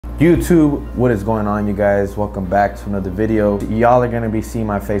YouTube, what is going on, you guys? Welcome back to another video. Y'all are gonna be seeing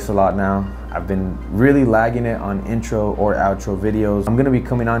my face a lot now. I've been really lagging it on intro or outro videos. I'm gonna be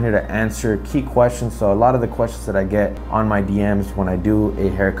coming on here to answer key questions. So a lot of the questions that I get on my DMs when I do a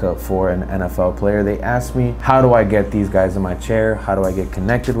haircut for an NFL player, they ask me, how do I get these guys in my chair? How do I get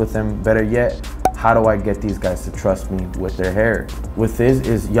connected with them? Better yet, how do I get these guys to trust me with their hair? With this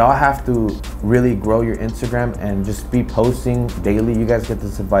is y'all have to really grow your Instagram and just be posting daily. You guys get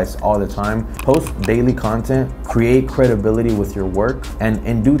this advice all the time. Post daily content, create credibility with your work, and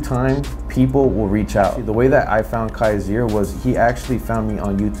in due time, people will reach out. The way that I found Kyzir was he actually found me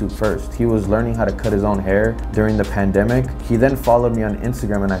on YouTube first. He was learning how to cut his own hair during the pandemic. He then followed me on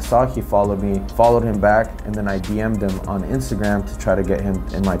Instagram and I saw he followed me, followed him back, and then I DM'd him on Instagram to try to get him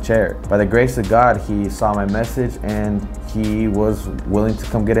in my chair. By the grace of God, he saw my message and he was willing to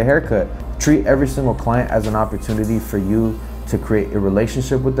come get a haircut. Treat every single client as an opportunity for you to create a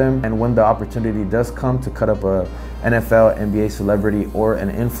relationship with them. And when the opportunity does come to cut up a NFL, NBA celebrity, or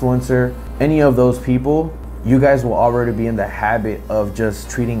an influencer, any of those people, you guys will already be in the habit of just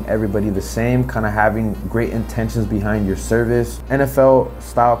treating everybody the same, kind of having great intentions behind your service. NFL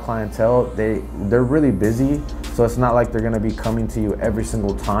style clientele, they're really busy, so it's not like they're gonna be coming to you every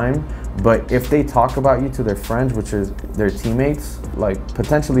single time. But if they talk about you to their friends, which is their teammates, like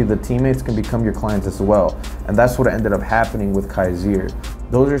potentially the teammates can become your clients as well. And that's what ended up happening with Kyzir.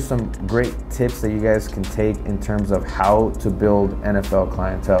 Those are some great tips that you guys can take in terms of how to build NFL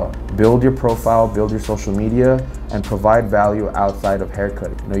clientele. Build your profile, build your social media, and provide value outside of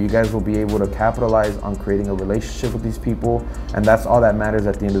haircutting. You know, you guys will be able to capitalize on creating a relationship with these people, and that's all that matters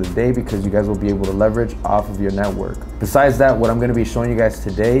at the end of the day, because you guys will be able to leverage off of your network. Besides that, what I'm gonna be showing you guys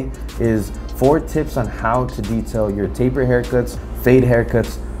today is 4 tips on how to detail your taper haircuts, fade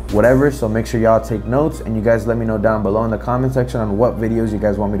haircuts, whatever. So make sure y'all take notes, and you guys let me know down below in the comment section on what videos you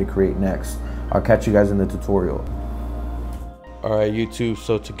guys want me to create next. I'll catch you guys in the tutorial. All right, YouTube,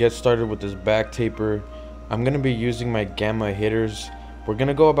 so to get started with this back taper, I'm gonna be using my gamma hitters. We're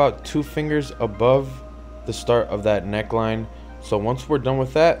gonna go about 2 fingers above the start of that neckline. So once we're done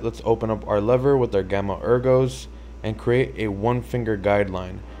with that, let's open up our lever with our gamma ergos and create a 1-finger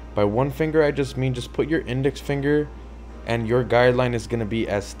guideline. By 1 finger, I just mean just put your index finger and your guideline is going to be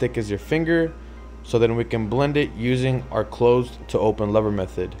as thick as your finger, so then we can blend it using our closed to open lever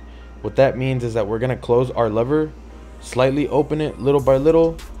method. What that means is that we're going to close our lever, slightly open it little by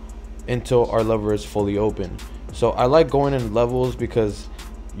little until our lever is fully open. So I like going in levels because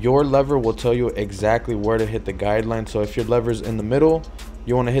your lever will tell you exactly where to hit the guideline. So if your lever is in the middle,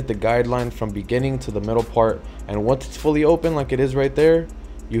 you want to hit the guideline from beginning to the middle part, and once it's fully open like it is right there,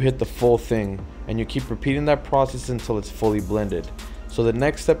 you hit the full thing, and you keep repeating that process until it's fully blended. So the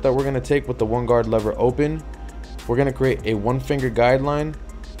next step that we're going to take with the 1 guard lever open, we're going to create a 1-finger guideline.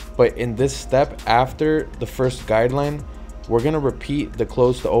 But in this step, after the first guideline, we're going to repeat the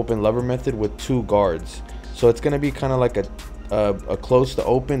close to open lever method with 2 guards. So it's going to be kind of like a close to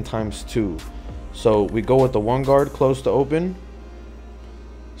open times 2. So we go with the 1 guard close to open,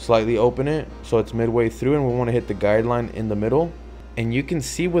 slightly open it so it's midway through, and we want to hit the guideline in the middle. And you can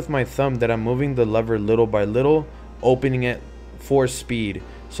see with my thumb that I'm moving the lever little by little, opening it for speed.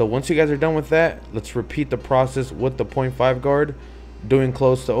 So once you guys are done with that, let's repeat the process with the 0.5 guard, doing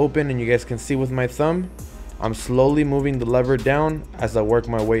close to open. And you guys can see with my thumb, I'm slowly moving the lever down as I work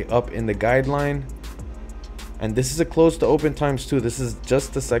my way up in the guideline. And this is a close to open times 2. This is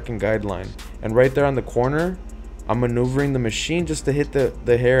just the second guideline. And right there on the corner, I'm maneuvering the machine just to hit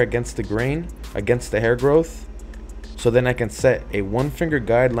the hair against the grain, against the hair growth. So then I can set a 1-finger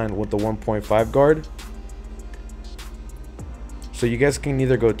guideline with the 1.5 guard. So you guys can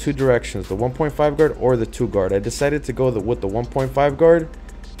either go 2 directions, the 1.5 guard or the 2 guard. I decided to go with the 1.5 guard.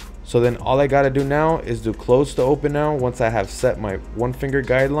 So then all I got to do now is do close to open now. Once I have set my 1-finger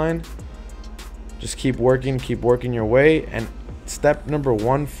guideline, just keep working your way. And step number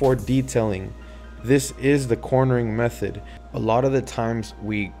 1 for detailing, this is the cornering method. A lot of the times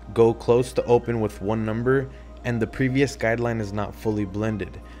we go close to open with 1 number and the previous guideline is not fully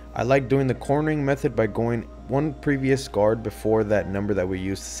blended. I like doing the cornering method by going 1 previous guard before that number that we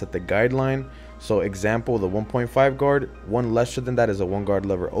used to set the guideline. So example, the 1.5 guard, 1 lesser than that is a 1 guard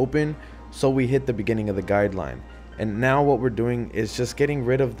lever open, so we hit the beginning of the guideline. And now what we're doing is just getting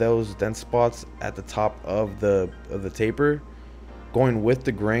rid of those dense spots at the top of the taper, going with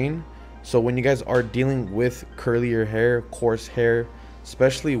the grain. So when you guys are dealing with curlier hair, coarse hair,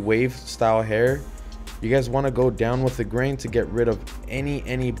 especially wave style hair, you guys want to go down with the grain to get rid of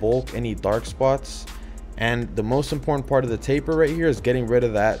any bulk, any dark spots. And the most important part of the taper right here is getting rid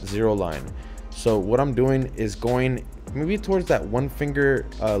of that 0 line. So what I'm doing is going maybe towards that 1 finger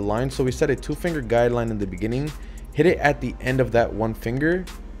line. So we set a 2 finger guideline in the beginning, hit it at the end of that 1 finger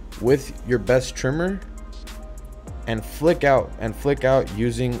with your best trimmer, and flick out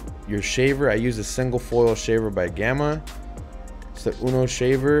using your shaver. I use a single foil shaver by Gamma. It's the Uno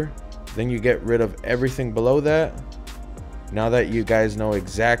shaver. Then you get rid of everything below that. Now that you guys know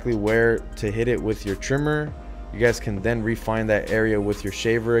exactly where to hit it with your trimmer, you guys can then refine that area with your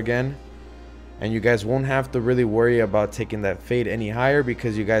shaver again. And you guys won't have to really worry about taking that fade any higher,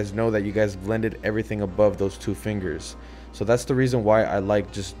 because you guys know that you guys blended everything above those 2 fingers. So that's the reason why I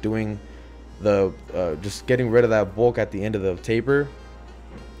like just doing the just getting rid of that bulk at the end of the taper.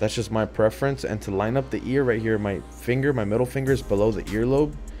 That's just my preference. And to line up the ear right here, my middle finger is below the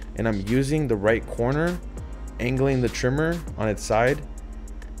earlobe, and I'm using the right corner, angling the trimmer on its side,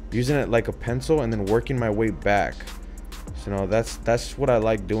 using it like a pencil, and then working my way back. So, you know, that's what I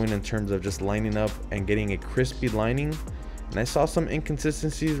like doing in terms of just lining up and getting a crispy lining. And I saw some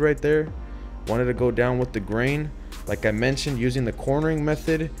inconsistencies right there. Wanted to go down with the grain, like I mentioned, using the cornering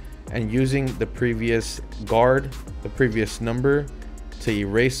method and using the previous guard, the previous number, to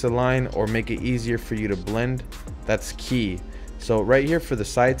erase the line or make it easier for you to blend. That's key. So right here for the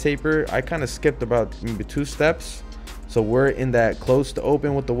side taper, I kind of skipped about maybe 2 steps. So we're in that close to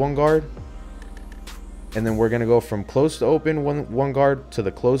open with the 1 guard, and then we're gonna go from close to open one guard to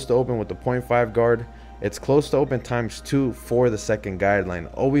the close to open with the 0.5 guard. It's close to open times 2 for the second guideline.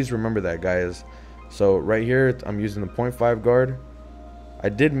 Always remember that, guys. So right here I'm using the 0.5 guard. I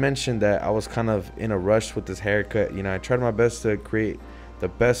did mention that I was kind of in a rush with this haircut. You know, I tried my best to create the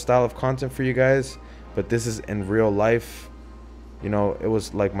best style of content for you guys, but this is in real life. You know, it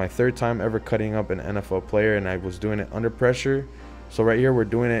was like my 3rd time ever cutting up an NFL player, and I was doing it under pressure. So right here we're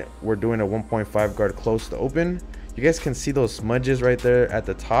doing a 1.5 guard close to open. You guys can see those smudges right there at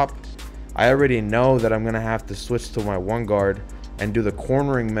the top. I already know that I'm gonna have to switch to my 1 guard and do the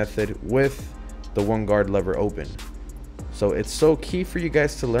cornering method with the 1 guard lever open. So it's so key for you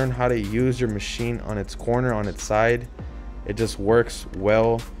guys to learn how to use your machine on its corner, on its side. It just works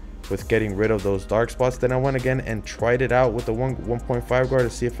well with getting rid of those dark spots. Then I went again and tried it out with the 1.5 guard to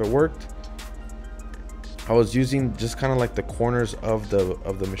see if it worked. I was using just kind of like the corners of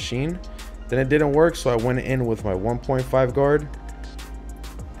the machine. Then it didn't work, so I went in with my 1.5 guard.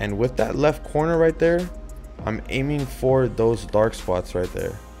 And with that left corner right there, I'm aiming for those dark spots right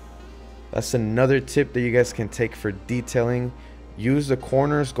there. That's another tip that you guys can take for detailing. Use the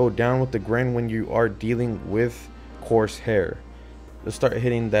corners, go down with the grain when you are dealing with coarse hair. Let's start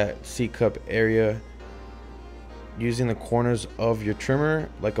hitting that C-cup area using the corners of your trimmer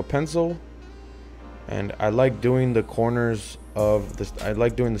like a pencil. And I like doing the corners of this. I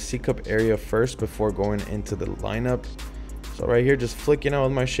like doing the C-cup area first before going into the lineup. So right here, just flicking out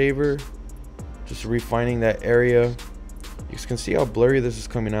with my shaver, just refining that area. You can see how blurry this is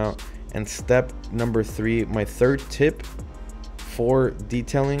coming out. And step number 3, my 3rd tip for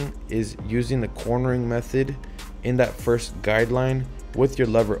detailing, is using the cornering method in that first guideline with your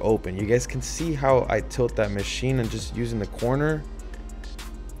lever open. You guys can see how I tilt that machine and just using the corner,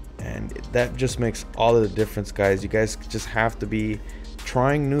 and that just makes all of the difference, guys. You guys just have to be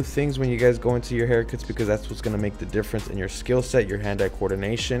trying new things when you guys go into your haircuts, because that's what's going to make the difference in your skill set, your hand-eye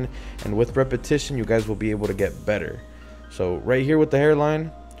coordination, and with repetition you guys will be able to get better. So right here with the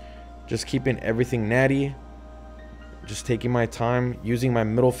hairline, just keeping everything natty, just taking my time, using my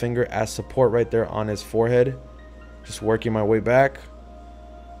middle finger as support right there on his forehead, just working my way back.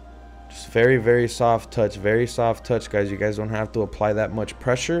 Just very soft touch, guys. You guys don't have to apply that much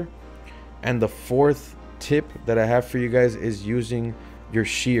pressure. And the 4th tip that I have for you guys is using your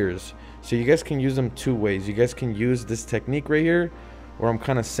shears. So you guys can use them 2 ways. You guys can use this technique right here, where I'm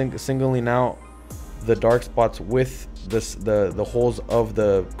kind of singling out the dark spots with the holes of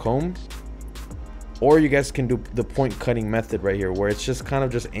the comb, or you guys can do the point cutting method right here, where it's just kind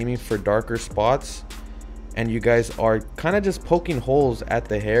of just aiming for darker spots, and you guys are kind of just poking holes at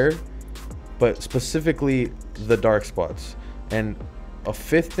the hair, but specifically the dark spots. And a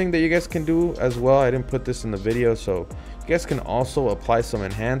 5th thing that you guys can do as well, I didn't put this in the video, so you guys can also apply some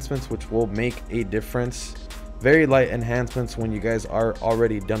enhancements, which will make a difference. Very light enhancements when you guys are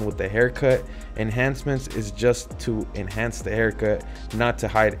already done with the haircut. Enhancements is just to enhance the haircut, not to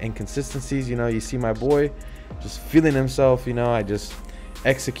hide inconsistencies. You know, you see my boy just feeling himself. You know, I just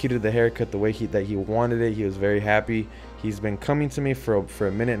executed the haircut the way that he wanted it. He was very happy. He's been coming to me for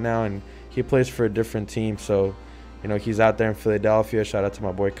a minute now, and he plays for a different team, so you know, he's out there in Philadelphia. Shout out to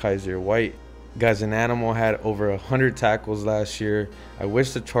my boy Kyzir White. Guys, an animal had over 100 tackles last year. I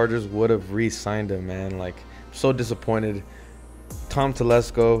wish the Chargers would have re-signed him, man. Like, so disappointed. Tom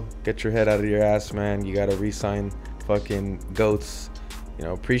Telesco, get your head out of your ass, man. You gotta re-sign fucking goats. You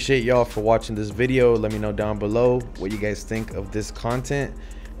know, appreciate y'all for watching this video. Let me know down below what you guys think of this content,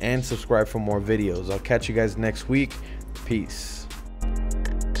 and subscribe for more videos. I'll catch you guys next week. Peace.